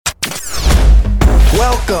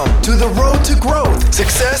Welcome to the road to growth,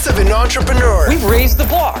 success of an entrepreneur. We've raised the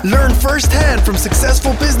bar. Learn firsthand from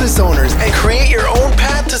successful business owners and create your own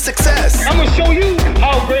path to success. I'm going to show you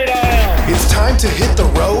how great I am. It's time to hit the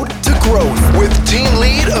road to growth with team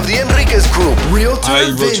lead of the Enriquez Group, Realtor Hi,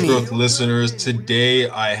 Road to Vinny. Growth listeners. Today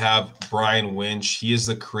I have Brian Winch. He is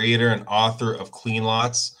the creator and author of Clean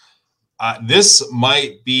Lots. This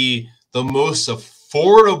might be the most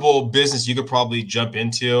affordable business you could probably jump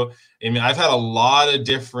into. I mean, I've had a lot of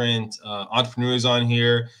different entrepreneurs on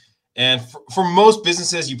here, and for most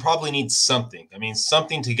businesses, you probably need something. I mean,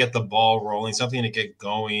 something to get the ball rolling, something to get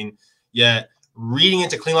going. Yet, reading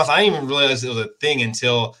into Clean Lots, I didn't even realize it was a thing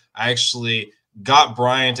until I actually got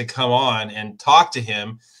Brian to come on and talk to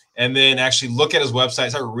him, and then actually look at his website,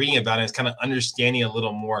 start reading about it, and kind of understanding a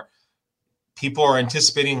little more. People are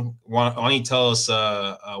anticipating. Why don't you tell us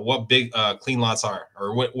what big Clean Lots are,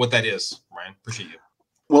 or what that is, Brian? Appreciate you.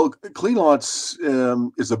 Well, Clean Lots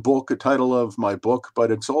is a title of my book,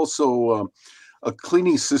 but it's also a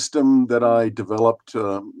cleaning system that I developed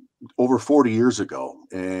over 40 years ago.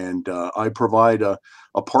 And I provide a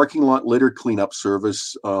parking lot litter cleanup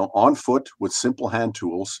service on foot with simple hand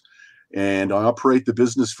tools. And I operate the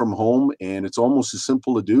business from home, and it's almost as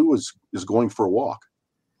simple to do as going for a walk.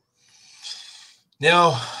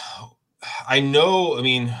 Now, I know,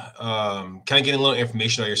 kind of getting a little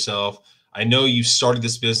information about yourself. I know you started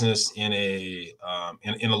this business in a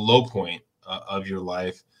low point of your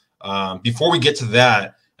life. Before we get to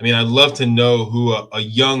that, I'd love to know who a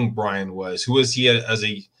young Brian was. Who was he as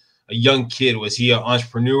a young kid? Was he an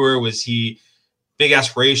entrepreneur? Was he big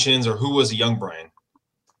aspirations, or who was a young Brian?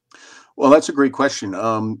 Well, that's a great question.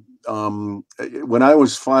 When I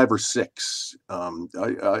was 5 or 6,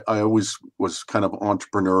 I always was kind of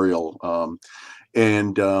entrepreneurial.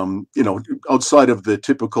 And outside of the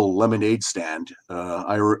typical lemonade stand,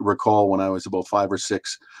 I recall when I was about 5 or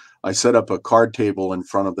 6, I set up a card table in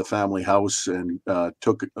front of the family house and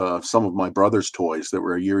took some of my brother's toys that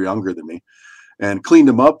were a year younger than me and cleaned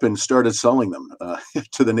them up and started selling them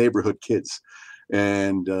to the neighborhood kids.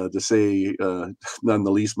 And to say, none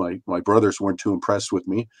the least, my brothers weren't too impressed with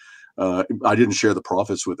me. I didn't share the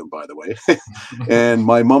profits with them, by the way. And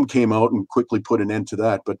my mom came out and quickly put an end to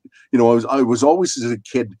that. But, I was always, as a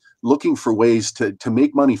kid, looking for ways to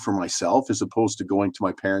make money for myself, as opposed to going to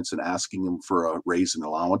my parents and asking them for a raise and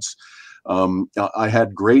allowance. I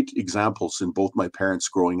had great examples in both my parents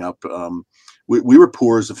growing up. We were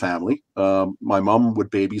poor as a family. My mom would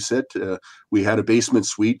babysit. We had a basement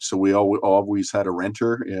suite, so we always had a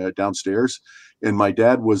renter downstairs. And my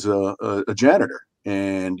dad was a janitor.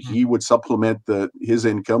 And he would supplement his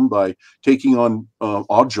income by taking on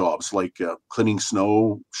odd jobs like cleaning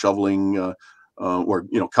snow, shoveling, or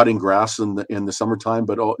cutting grass in the summertime,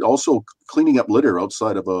 but also cleaning up litter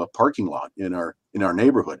outside of a parking lot in our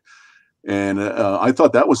neighborhood. And I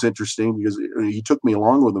thought that was interesting because he took me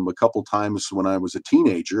along with him a couple times when I was a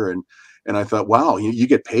teenager, and I thought, wow, you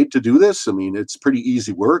get paid to do this? It's pretty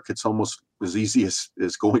easy work. It's almost as easy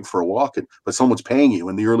as going for a walk, but someone's paying you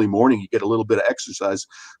in the early morning. You get a little bit of exercise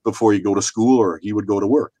before you go to school or you would go to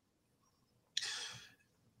work.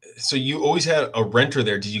 So you always had a renter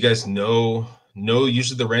there. Did you guys know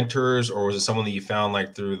usually the renters, or was it someone that you found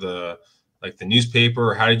like through the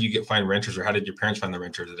newspaper? Or how did you find renters, or how did your parents find the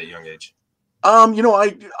renters at a young age?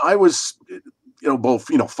 I was, both,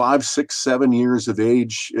 5, 6, 7 years of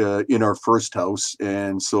age in our first house.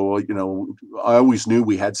 And so, I always knew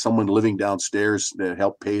we had someone living downstairs that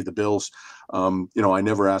helped pay the bills. I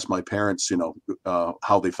never asked my parents,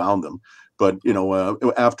 how they found them. But,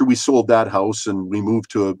 after we sold that house and we moved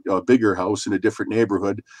to a bigger house in a different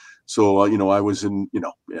neighborhood. So, I was in,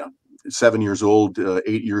 7 years old,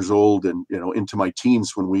 8 years old, and, into my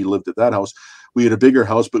teens when we lived at that house. We had a bigger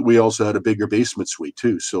house, but we also had a bigger basement suite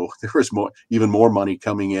too. So there was even more money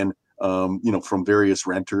coming in, from various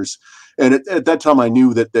renters. And at that time, I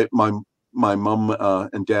knew that my mom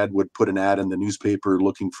and dad would put an ad in the newspaper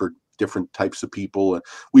looking for different types of people.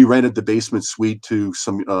 We rented the basement suite to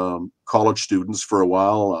some college students for a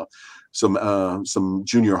while, some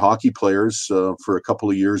junior hockey players for a couple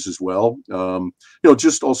of years as well.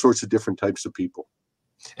 Just all sorts of different types of people.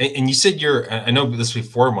 And you said I know this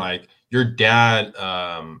before, Mike, your dad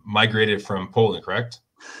migrated from Poland, correct?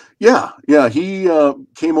 Yeah. He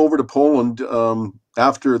came over to Poland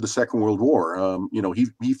after the Second World War.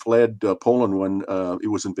 He fled Poland when it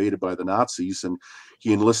was invaded by the Nazis, and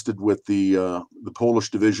he enlisted with the Polish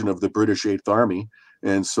division of the British Eighth Army.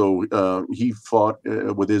 And so he fought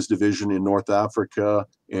with his division in North Africa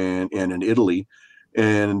and in Italy.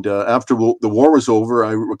 And after the war was over,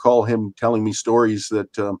 I recall him telling me stories that,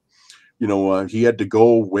 he had to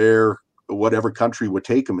go where whatever country would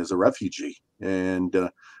take him as a refugee. And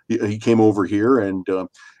he came over here, and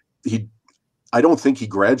I don't think he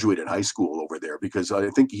graduated high school over there, because I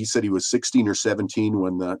think he said he was 16 or 17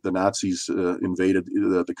 when the Nazis invaded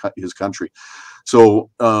his country. So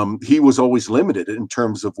he was always limited in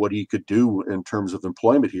terms of what he could do in terms of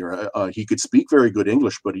employment here. He could speak very good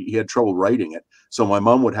English, but he had trouble writing it. So my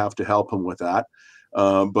mom would have to help him with that.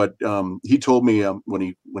 But he told me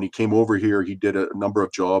when he came over here, he did a number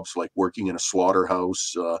of jobs, like working in a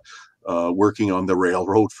slaughterhouse, working on the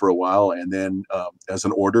railroad for a while, and then as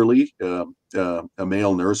an orderly, a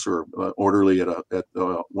male nurse or orderly at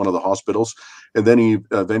one of the hospitals. And then he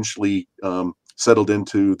eventually settled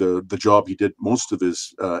into the job he did most of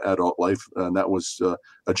his adult life, and that was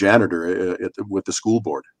a janitor with the school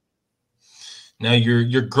board. Now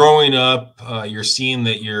you're growing up. You're seeing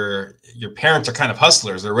that your parents are kind of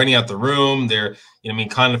hustlers. They're renting out the room. They're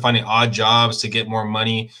kind of finding odd jobs to get more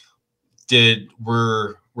money.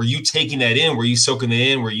 Were you taking that in? Were you soaking it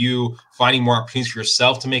in? Were you finding more opportunities for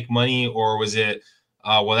yourself to make money, or was it,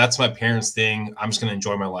 well, that's my parents' thing, I'm just going to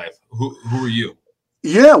enjoy my life? Who are you?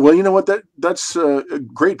 Yeah, well, you know what? That's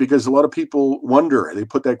great, because a lot of people wonder. They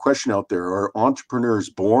put that question out there: are entrepreneurs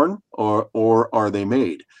born, or are they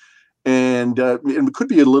made? And it could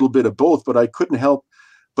be a little bit of both, but I couldn't help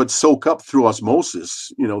but soak up through osmosis,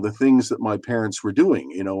 the things that my parents were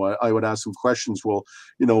doing. I would ask them questions. Well,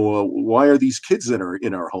 why are these kids in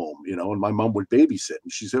our home? And my mom would babysit,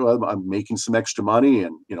 and she said, well, I'm making some extra money,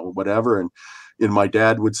 and whatever. And my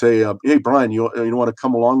dad would say, hey, Brian, you want to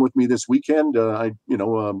come along with me this weekend? I'm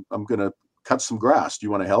going to cut some grass. Do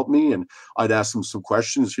you want to help me? And I'd ask them some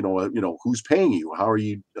questions. Who's paying you? How are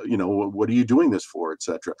you? What are you doing this for,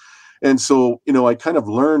 etc. And so, I kind of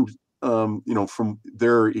learned, from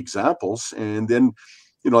their examples. And then,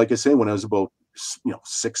 like I say, when I was about,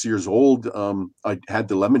 6 years old, I had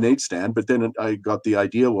the lemonade stand, but then I got the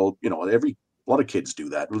idea, well, a lot of kids do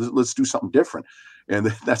that. Let's do something different. And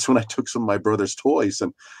that's when I took some of my brother's toys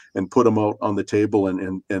and put them out on the table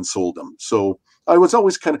and sold them. So I was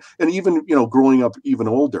always kind of, and even, growing up even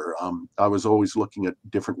older, I was always looking at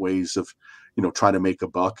different ways of, trying to make a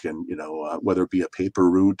buck, and, whether it be a paper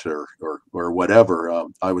route or whatever,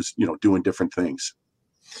 I was, doing different things.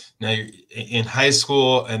 Now you're in high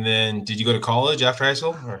school, and then did you go to college after high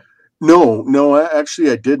school? Or? No,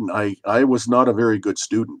 actually I didn't. I was not a very good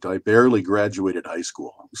student. I barely graduated high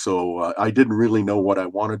school. So I didn't really know what I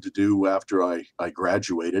wanted to do after I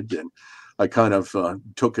graduated. And I kind of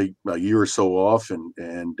took a year or so off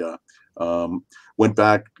and went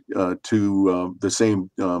back to the same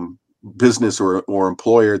business or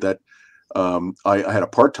employer that I had a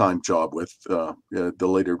part-time job with the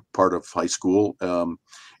later part of high school.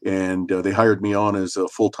 And they hired me on as a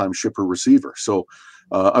full-time shipper receiver. So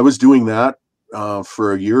I was doing that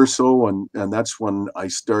for a year or so, and that's when I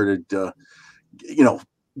started,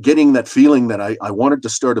 getting that feeling that I wanted to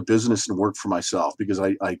start a business and work for myself, because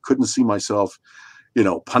I couldn't see myself,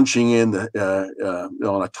 punching in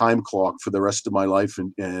on a time clock for the rest of my life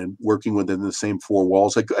and working within the same four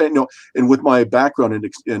walls. And with my background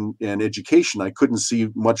in education, I couldn't see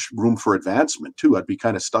much room for advancement too. I'd be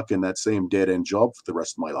kind of stuck in that same dead end job for the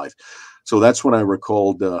rest of my life. So that's when I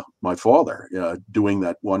recalled my father doing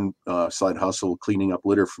that one side hustle, cleaning up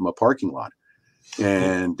litter from a parking lot.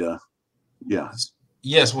 And yeah.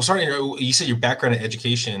 Yes. Well, sorry, you said your background in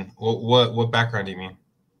education. What background do you mean?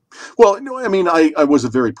 Well, no, I mean, I was a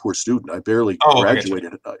very poor student. I barely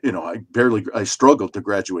graduated. Okay. I struggled to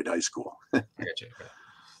graduate high school. I got you. Okay.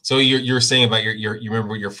 So you're saying about you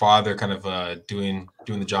remember your father kind of doing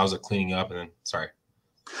the jobs of cleaning up, and then sorry.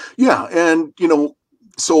 Yeah, and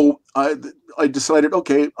so I decided,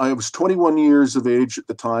 okay, I was 21 years of age at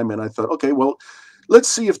the time, and I thought, okay, well, let's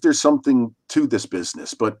see if there's something to this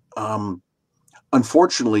business. But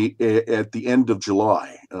unfortunately, at the end of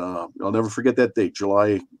July, I'll never forget that date,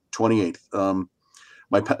 July 28th.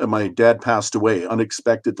 My dad passed away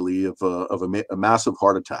unexpectedly of a massive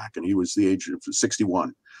heart attack, and he was the age of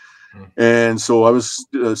 61. And so I was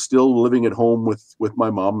still living at home with my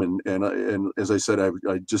mom, and as I said,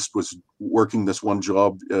 I just was working this one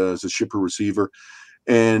job as a shipper receiver,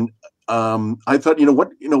 and I thought,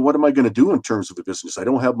 what am I going to do in terms of a business? I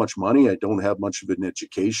don't have much money. I don't have much of an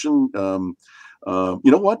education.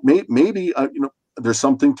 Maybe there's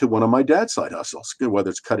something to one of my dad's side hustles, whether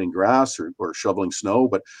it's cutting grass or shoveling snow,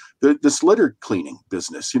 but this litter cleaning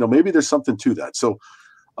business, maybe there's something to that. So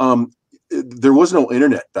there was no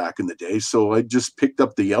internet back in the day. So I just picked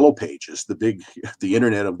up the Yellow Pages, the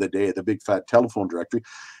internet of the day, the big fat telephone directory,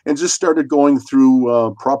 and just started going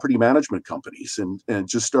through property management companies and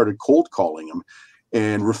just started cold calling them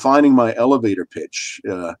and refining my elevator pitch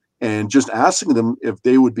and just asking them if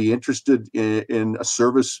they would be interested in a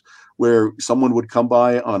service where someone would come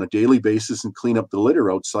by on a daily basis and clean up the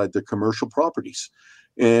litter outside the commercial properties.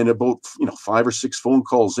 And about 5 or 6 phone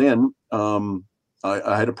calls in,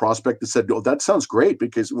 I had a prospect that said, "Oh, that sounds great,"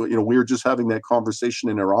 because we were just having that conversation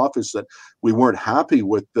in our office that we weren't happy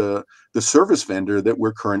with the service vendor that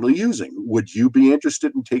we're currently using. Would you be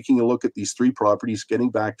interested in taking a look at these 3 properties,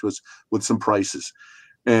 getting back to us with some prices?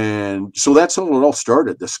 And so that's how it all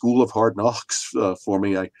started. The school of hard knocks for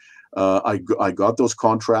me. I got those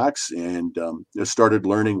contracts and started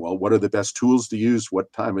learning, well, what are the best tools to use?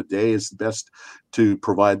 What time of day is the best to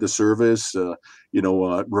provide the service?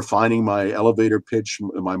 Refining my elevator pitch,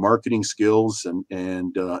 my marketing skills,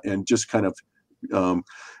 and just kind of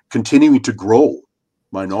continuing to grow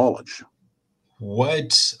my knowledge.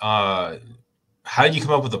 How did you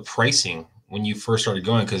come up with the pricing when you first started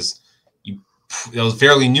going? Because it was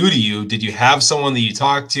fairly new to you. Did you have someone that you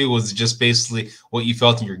talked to? Was it just basically what you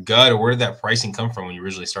felt in your gut, or where did that pricing come from when you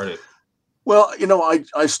originally started? Well,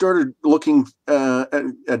 I started looking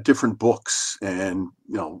at different books and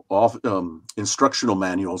instructional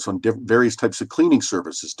manuals on various types of cleaning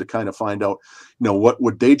services to kind of find out, what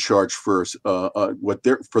would they charge for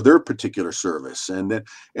for their particular service, and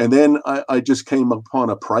then I just came upon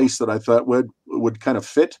a price that I thought would kind of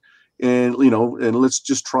fit. And let's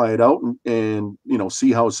just try it out and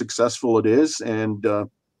see how successful it is, and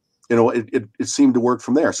it seemed to work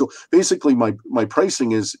from there. So basically, my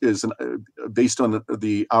pricing is based on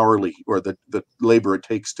the hourly or the labor it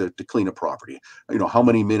takes to clean a property. How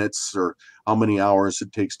many minutes or how many hours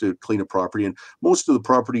it takes to clean a property. And most of the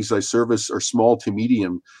properties I service are small to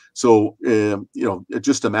medium, so it's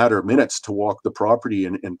just a matter of minutes to walk the property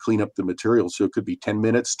and clean up the material. So it could be 10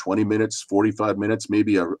 minutes, 20 minutes, 45 minutes.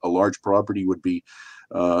 Maybe a large property would be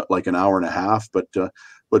like an hour and a half, but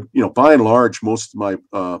by and large, most of my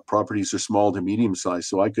properties are small to medium size,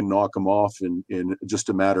 so I can knock them off in just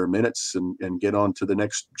a matter of minutes and get on to the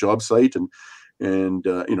next job site, and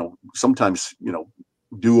sometimes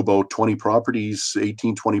do about 20 properties,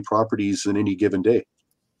 18, 20 properties in any given day.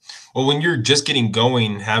 Well, when you're just getting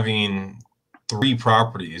going, having 3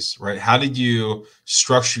 properties, right? How did you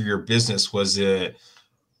structure your business? Was it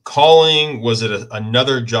calling? Was it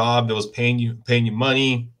another job that was paying you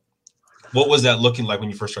money? What was that looking like when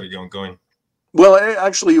you first started going? Well,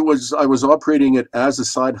 actually, I was operating it as a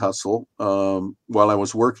side hustle while I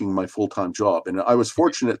was working my full-time job. And I was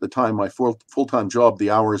fortunate at the time, my full-time job, the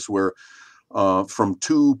hours were from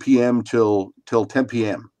 2 p.m. till 10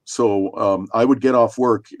 p.m. So I would get off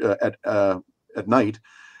work at night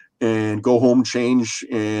and go home, change,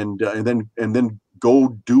 and then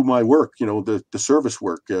go do my work, the service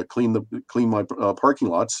work, clean my parking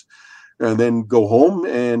lots, and then go home,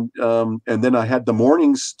 and then I had the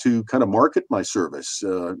mornings to kind of market my service,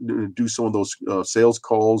 do some of those sales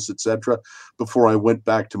calls, etc., before I went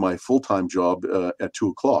back to my full-time job at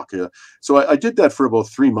 2:00. So I did that for about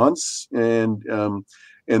 3 months, and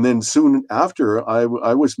then soon after,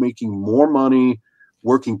 I was making more money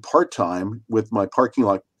working part-time with my parking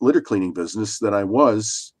lot litter cleaning business than I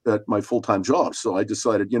was at my full-time job. So I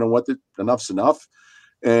decided, enough's enough.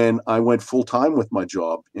 And I went full-time with my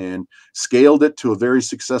job and scaled it to a very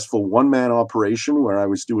successful one-man operation where I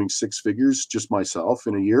was doing 6 figures just myself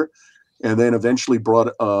in a year. And then eventually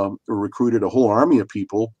recruited a whole army of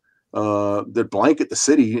people that blanket the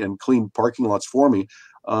city and clean parking lots for me.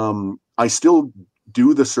 I still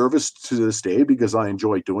do the service to this day because I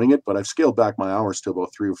enjoy doing it, but I've scaled back my hours to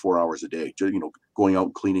about 3 or 4 hours a day, going out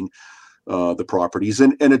and cleaning the properties.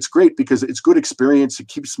 And it's great because it's good experience. It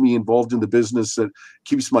keeps me involved in the business. It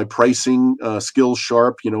keeps my pricing skills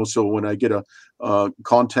sharp, so when I get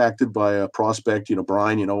contacted by a prospect,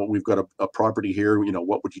 Brian, we've got a property here,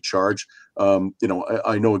 what would you charge?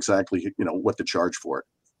 I know exactly, what to charge for it.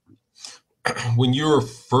 When you were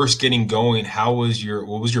first getting going, what was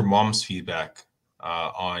your mom's feedback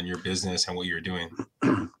on your business and what you're doing?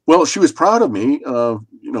 Well, she was proud of me,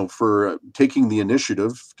 for taking the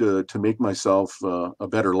initiative to make myself a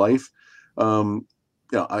better life.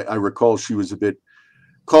 I recall she was a bit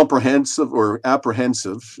comprehensive or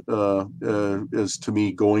apprehensive as to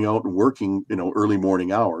me going out and working, early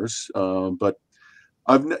morning hours. But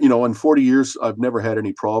I've, in 40 years, I've never had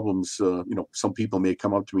any problems. Some people may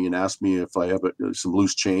come up to me and ask me if I have some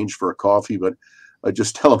loose change for a coffee, but I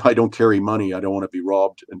just tell them I don't carry money. I don't want to be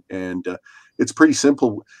robbed. And it's pretty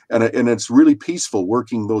simple. And it's really peaceful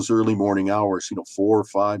working those early morning hours, 4,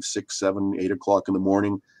 5, 6, 7, 8 o'clock in the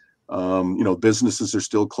morning. Businesses are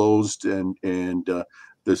still closed and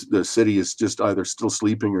the city is just either still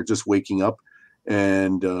sleeping or just waking up.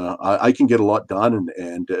 And I can get a lot done.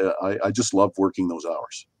 And I just love working those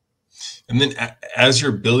hours. And then as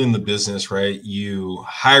you're building the business, right, you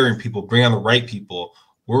hiring people, bring on the right people.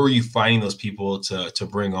 Where were you finding those people to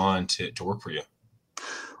bring on to work for you?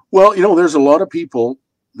 Well, there's a lot of people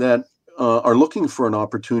that are looking for an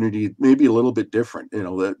opportunity, maybe a little bit different,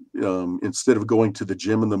 that instead of going to the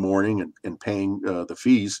gym in the morning and paying the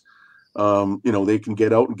fees, they can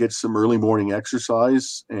get out and get some early morning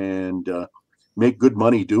exercise and make good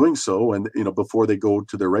money doing so. And, before they go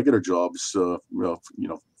to their regular jobs,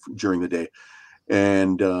 during the day.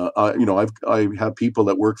 And, I have people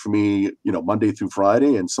that work for me, Monday through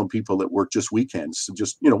Friday, and some people that work just weekends, so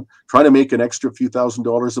just, try to make an extra few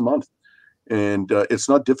 $1,000s a month. And it's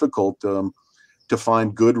not difficult to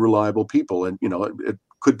find good, reliable people. And, it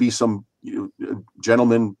could be some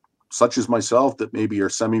gentlemen such as myself that maybe are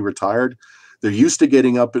semi-retired. They're used to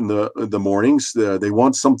getting up in the mornings. They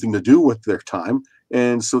want something to do with their time.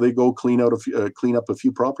 And so they go clean up a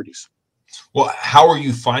few properties. Well, how are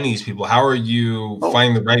you finding these people? How are you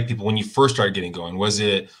finding the right people when you first started getting going? Was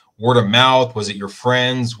it word of mouth? Was it your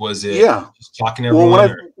friends? Was it just talking to everyone?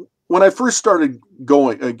 Well, when I first started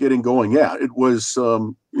getting going, it was,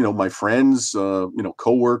 my friends,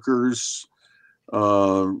 coworkers,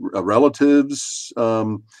 relatives,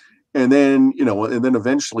 and then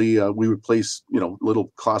eventually we would place,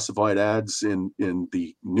 little classified ads in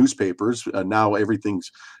the newspapers. Now everything's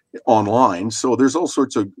online, so there's all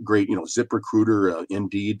sorts of great, ZipRecruiter,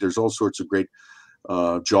 Indeed. There's all sorts of great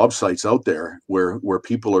job sites out there where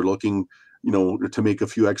people are looking, to make a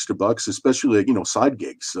few extra bucks, especially side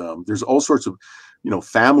gigs. There's all sorts of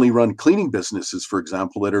family-run cleaning businesses, for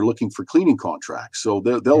example, that are looking for cleaning contracts. So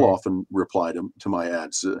they'll often reply to my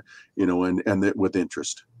ads, and with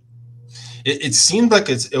interest. It seemed like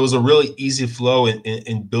it was a really easy flow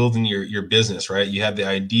in building your business, right? You had the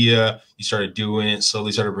idea, you started doing it,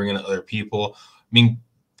 slowly started bringing in other people. I mean,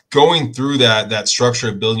 going through that structure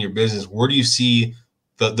of building your business, where do you see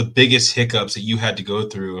the biggest hiccups that you had to go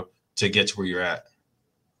through to get to where you're at?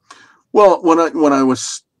 Well, when I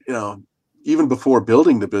was, even before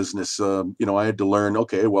building the business, I had to learn,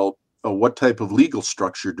 okay, well, what type of legal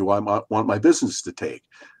structure do I want my business to take?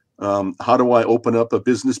 How do I open up a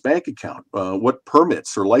business bank account? What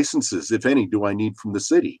permits or licenses, if any, do I need from the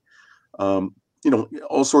city?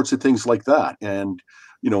 All sorts of things like that. And,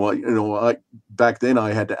 back then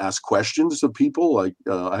I had to ask questions of people. I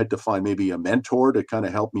had to find maybe a mentor to kind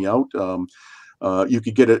of help me out. You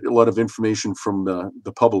could get a lot of information from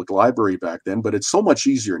the public library back then, but it's so much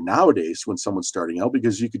easier nowadays when someone's starting out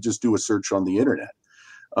because you could just do a search on the internet.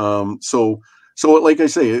 So like I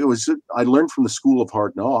say, I learned from the School of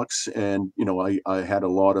Hard Knocks, and I had a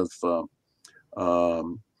lot of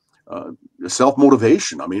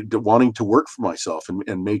self-motivation. I mean, wanting to work for myself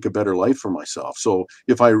and make a better life for myself. So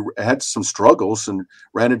if I had some struggles and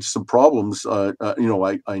ran into some problems, I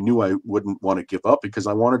knew I wouldn't want to give up because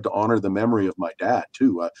I wanted to honor the memory of my dad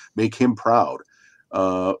too, make him proud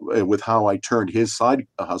with how I turned his side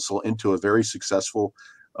hustle into a very successful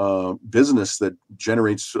business that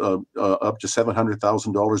generates up to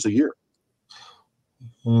 $700,000 a year.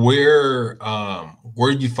 Where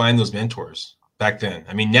did you find those mentors back then?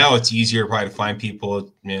 I mean, now it's easier probably to find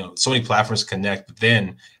people, so many platforms connect, but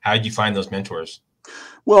then how did you find those mentors?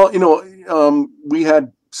 Well, we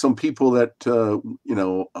had some people that,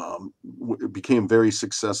 became very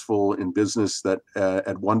successful in business that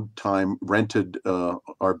at one time rented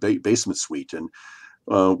our basement suite. And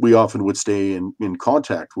we often would stay in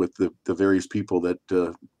contact with the various people that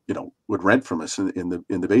would rent from us in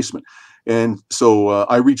the basement, and so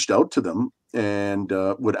I reached out to them and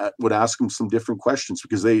would ask them some different questions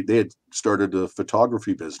because they had started a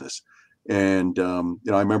photography business, and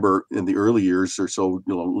I remember in the early years or so,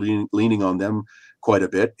 leaning on them quite a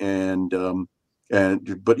bit,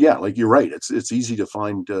 but yeah, like you're right, it's easy to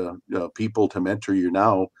find people to mentor you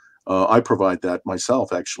now. I provide that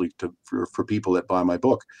myself, actually, for people that buy my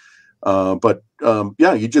book.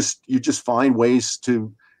 You just find ways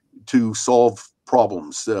to solve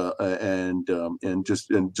problems and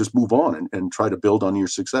just move on and try to build on your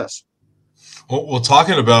success. Well,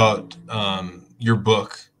 talking about your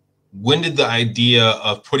book, when did the idea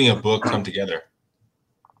of putting a book come together?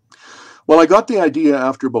 Well, I got the idea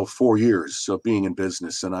after about 4 years of being in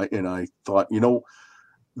business, and I thought,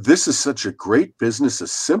 this is such a great business, a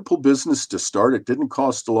simple business to start. It didn't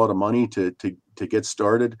cost a lot of money to get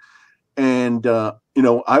started. And,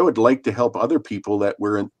 I would like to help other people that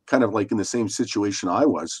were in the same situation I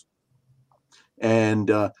was. And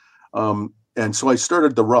so I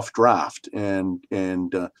started the rough draft and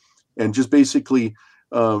just basically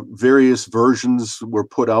various versions were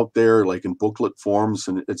put out there, like in booklet forms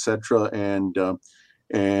and et cetera. And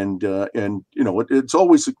and it's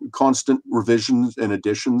always constant revisions and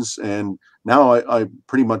additions. And now I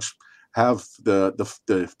pretty much have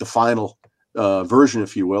the final version,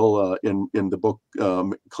 if you will, in the book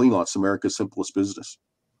Clean Lots, America's Simplest Business.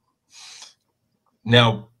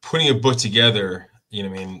 Now, putting a book together, I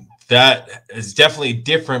mean, that is definitely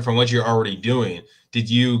different from what you're already doing. Did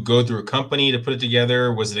you go through a company to put it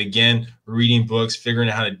together? Was it, again, reading books, figuring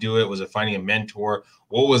out how to do it? Was it finding a mentor?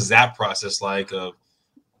 What was that process like of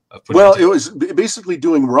putting Well, it was basically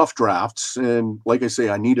doing rough drafts. And like I say,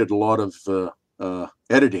 I needed a lot of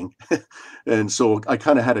editing. And so I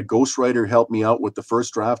kind of had a ghostwriter help me out with the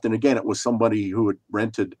first draft. And again, it was somebody who had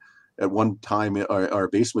rented at one time our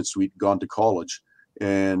basement suite, gone to college.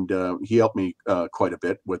 And he helped me quite a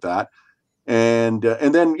bit with that. And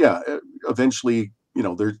then, eventually,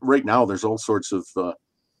 right now there's all sorts of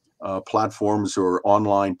platforms or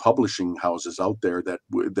online publishing houses out there that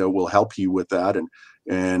will help you with that.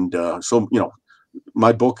 And so,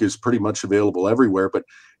 my book is pretty much available everywhere, but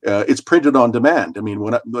it's printed on demand. I mean,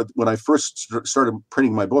 when I first started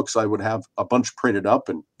printing my books, I would have a bunch printed up,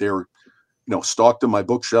 and they were, stocked in my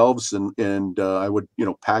bookshelves, and I would,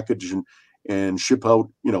 package and ship out,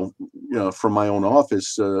 from my own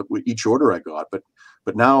office each order I got.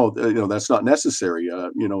 But now, that's not necessary.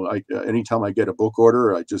 Anytime I get a book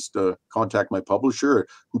order, I just contact my publisher,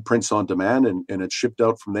 who prints on demand, and it's shipped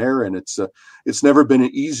out from there. And it's never been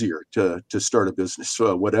easier to start a business,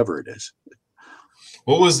 whatever it is.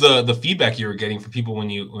 What was the feedback you were getting from people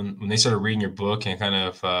when they started reading your book and kind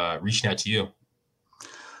of reaching out to you?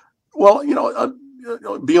 Well,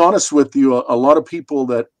 be honest with you, a lot of people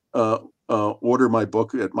that order my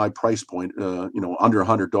book at my price point, under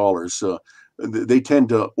 $100, they tend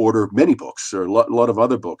to order many books or a lot of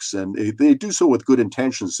other books, and they do so with good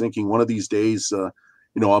intentions, thinking one of these days, I'm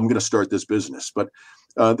going to start this business. But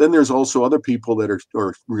then there's also other people that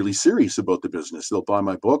are really serious about the business. They'll buy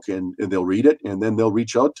my book and they'll read it, and then they'll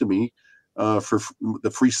reach out to me for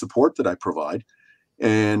the free support that I provide.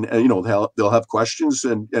 And they'll have questions,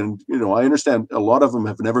 and I understand a lot of them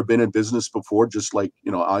have never been in business before, just like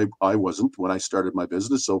I wasn't when I started my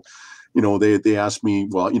business. So they ask me,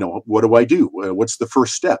 well, what do I do? What's the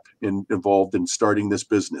first step involved in starting this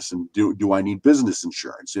business, and do I need business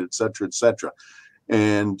insurance, et cetera, et cetera.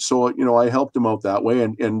 And so I helped them out that way,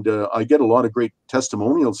 and I get a lot of great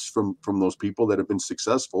testimonials from those people that have been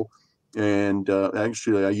successful, and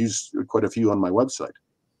actually I use quite a few on my website.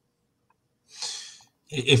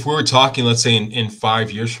 If we were talking, let's say in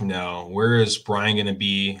 5 years from now, where is Brian going to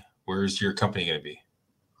be? Where's your company going to be?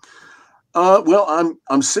 Well,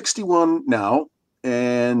 I'm 61 now,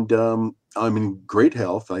 and I'm in great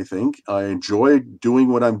health. I think I enjoy doing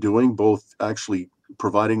what I'm doing, both actually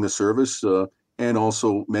providing the service and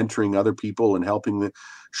also mentoring other people and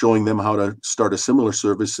showing them how to start a similar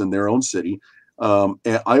service in their own city.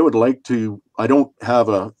 And I would like to. I don't have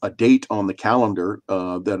a date on the calendar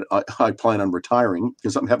that I plan on retiring,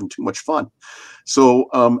 because I'm having too much fun. So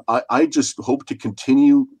I just hope to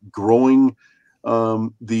continue growing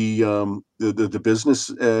the business,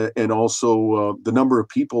 and also the number of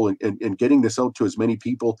people, and getting this out to as many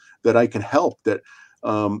people that I can help, that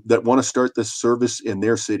want to start this service in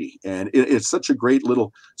their city. And it's such a great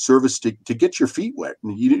little service to get your feet wet.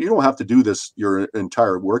 And you don't have to do this your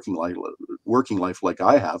entire working life like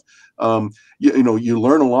I have. You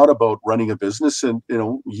learn a lot about running a business, and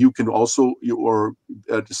you can also or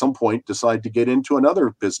at some point decide to get into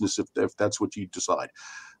another business if that's what you decide.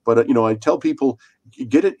 But I tell people,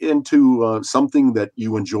 get it into something that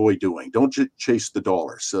you enjoy doing. Don't just chase the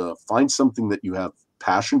dollars. Find something that you have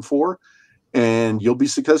passion for, and you'll be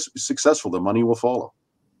successful. The money will follow.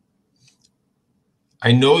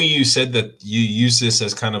 I know you said that you use this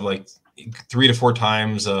as kind of like 3 to 4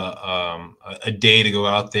 times a day to go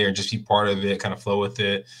out there and just be part of it, kind of flow with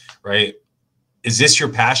it, right? Is this your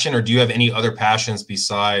passion, or do you have any other passions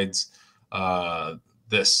besides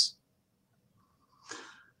this?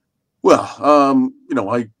 Well,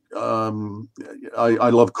 I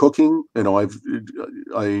love cooking.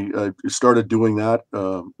 I started doing that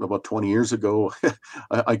about 20 years ago.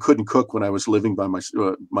 I couldn't cook when I was living by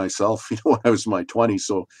myself, when I was in my 20s.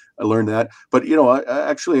 So I learned that. But I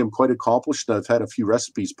actually am quite accomplished. I've had a few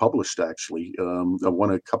recipes published. Actually, I won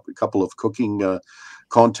a couple of cooking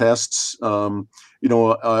contests.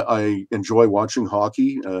 I enjoy watching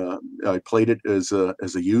hockey. I played it as a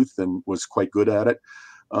youth and was quite good at it.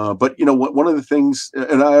 But one of the things,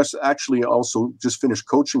 and I actually also just finished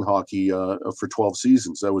coaching hockey for 12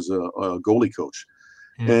 seasons. I was a goalie coach.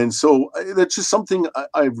 And so that's just something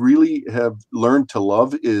I really have learned to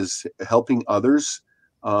love, is helping others,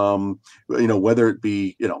 whether it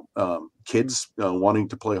be, kids wanting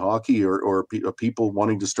to play hockey or people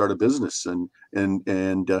wanting to start a business and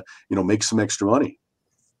make some extra money.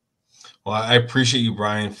 Well, I appreciate you,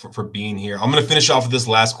 Brian, for being here. I'm going to finish off with this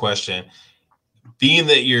last question. Being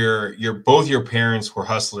that you're both your parents were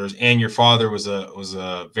hustlers and your father was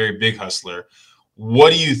a very big hustler,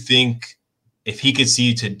 what do you think, if he could see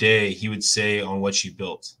you today, he would say on what you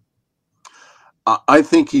built? I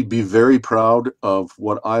think he'd be very proud of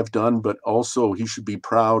what I've done, but also he should be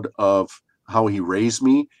proud of how he raised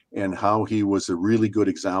me and how he was a really good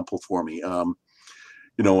example for me.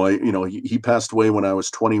 He passed away when I was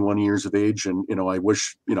 21 years of age, and I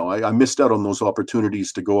wish I missed out on those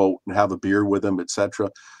opportunities to go out and have a beer with him, etc.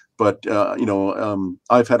 But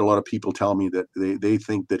I've had a lot of people tell me that they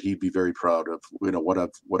think that he'd be very proud of what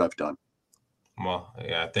I've done. Well,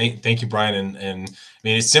 yeah, thank you, Brian. And I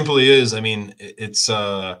mean, it simply is. I mean, it's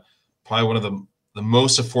probably one of the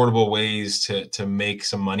most affordable ways to make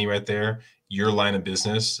some money right there. Your line of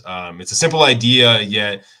business. It's a simple idea,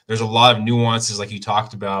 yet there's a lot of nuances, like you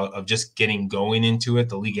talked about, of just getting going into it,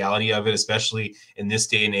 the legality of it, especially in this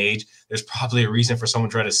day and age. There's probably a reason for someone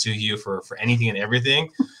trying to sue you for anything and everything.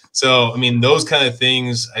 So, I mean, those kind of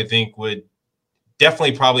things I think would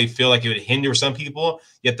definitely probably feel like it would hinder some people,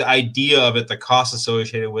 yet the idea of it, the cost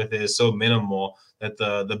associated with it is so minimal that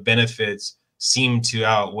the benefits seem to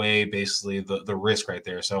outweigh basically the risk right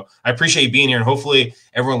there. So I appreciate you being here, and hopefully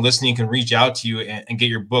everyone listening can reach out to you and get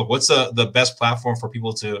your book. What's the best platform for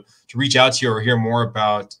people to reach out to you or hear more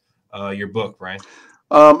about your book, Brian?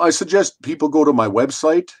 I suggest people go to my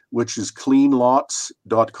website, which is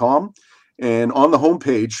cleanlots.com. And on the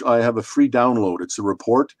homepage, I have a free download. It's a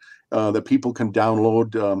report that people can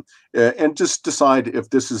download and just decide if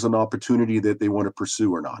this is an opportunity that they want to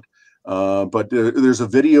pursue or not. But there's a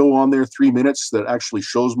video on there, 3 minutes, that actually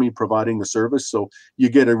shows me providing the service. So you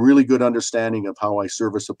get a really good understanding of how I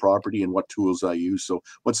service a property and what tools I use. So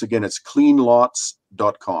once again, it's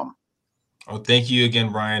cleanlots.com. Oh, thank you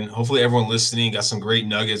again, Brian. Hopefully everyone listening got some great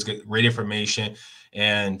nuggets, great information.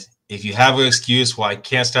 And if you have an excuse why I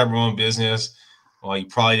can't start my own business, well, you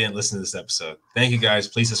probably didn't listen to this episode. Thank you, guys.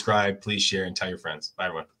 Please subscribe, please share, and tell your friends. Bye,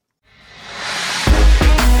 everyone.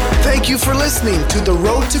 Thank you for listening to The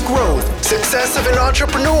Road to Growth, Success of an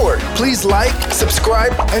Entrepreneur. Please like,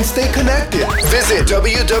 subscribe, and stay connected. Visit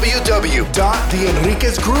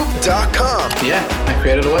www.theenriquezgroup.com. Yeah, I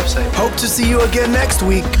created a website. Hope to see you again next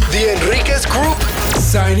week. The Enriquez Group,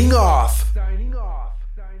 signing off.